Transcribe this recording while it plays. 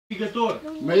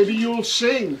Maybe you'll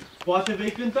sing. Poate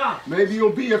vei cânta. Maybe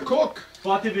you'll be a cook.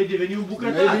 Poate vei deveni un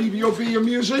bucătar. Maybe you'll be a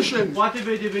musician. Poate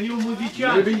vei deveni un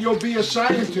muzician. Maybe you'll be a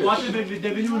scientist. Poate vei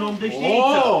deveni un om de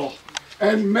știință. Oh,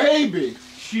 and maybe,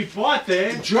 Și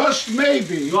poate, just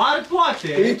maybe, doar poate,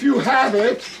 if you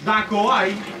have it, dacă o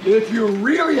ai, if you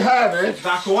really have it,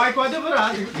 dacă o ai cu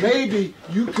adevărat, maybe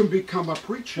you can become a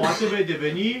preacher. poate vei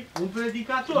deveni un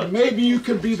predicator. Maybe you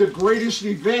can be the greatest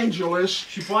evangelist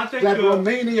Și poate that că,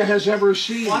 Romania has ever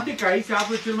seen. poate că aici se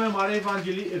află cel mai mare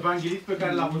evanghelist pe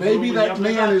care l-a văzut Maybe România that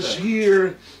man vreodată. is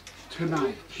here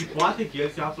tonight. Și poate că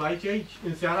el se află aici,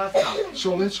 în seara asta. So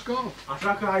let's go.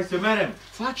 Așa că hai să merem.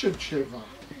 Facem ceva.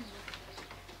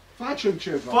 Facem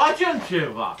ceva. Facem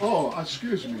ceva. Oh,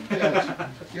 excuse me. Yes.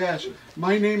 Yes.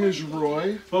 My name is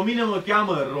Roy. Pe mine mă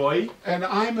cheamă Roy And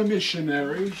I'm a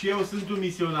missionary. și eu sunt un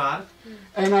misionar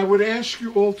And I would ask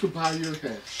you all to bow your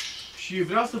heads. și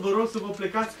vreau să vă rog să vă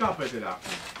plecați capetele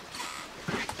acum.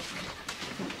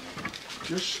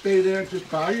 Just stay there, just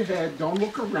bow your head, don't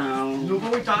look Nu around. vă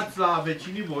uitați la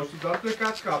vecinii voștri, doar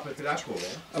plecați capetele acolo.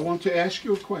 I want to ask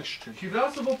you a question. Și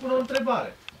vreau să vă pun o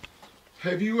întrebare.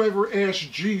 Have you ever asked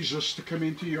Jesus to come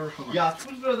into your heart? I-a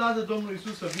spus vreodată Domnul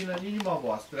Iisus să vină în inima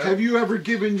voastră? Have you ever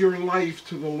given your life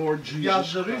to the Lord I-ați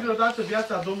Jesus dăruit Christ? vreodată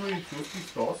viața Domnului Iisus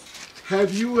Hristos?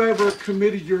 Have you ever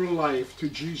committed your life to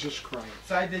Jesus Christ?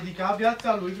 Ți-ai dedicat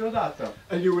viața Lui vreodată?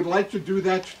 And you would like to do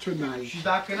that tonight? Și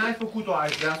dacă n-ai făcut-o,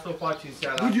 aș vrea să o faci în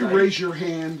seara Would you asta. raise your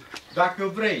hand?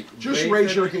 Dacă vrei, Just vrei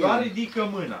raise your să doar hand. ridică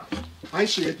mâna. I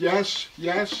see it. Yes,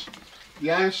 yes,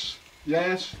 yes,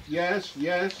 yes, yes,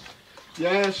 yes,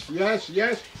 yes, yes,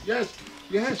 yes, yes,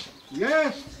 yes,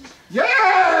 yes,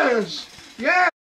 yes, yes.